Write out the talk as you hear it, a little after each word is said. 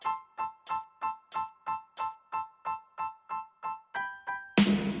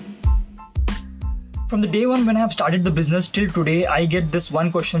From the day one when I have started the business till today, I get this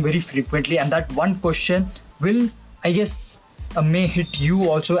one question very frequently, and that one question will, I guess, may hit you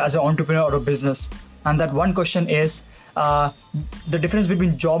also as an entrepreneur or a business. And that one question is the difference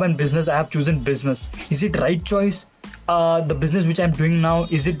between job and business. I have chosen business. Is it right choice? The business which I'm doing now,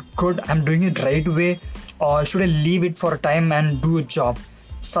 is it good? I'm doing it right way, or should I leave it for a time and do a job?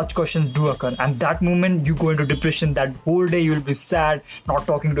 Such questions do occur, and that moment you go into depression. That whole day you will be sad, not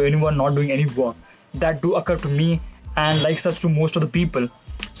talking to anyone, not doing any work. That do occur to me, and like such to most of the people.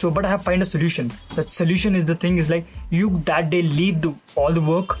 So but I have find a solution. That solution is the thing is like, you that day leave all the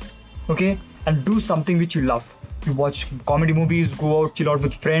work, okay, and do something which you love. You watch comedy movies, go out, chill out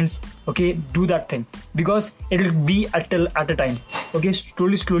with friends, okay, do that thing, because it'll be at a time, okay.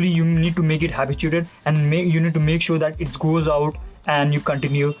 Slowly you need to make it habituated, and you need to make sure that it goes out and you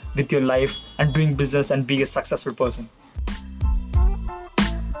continue with your life and doing business and being a successful person.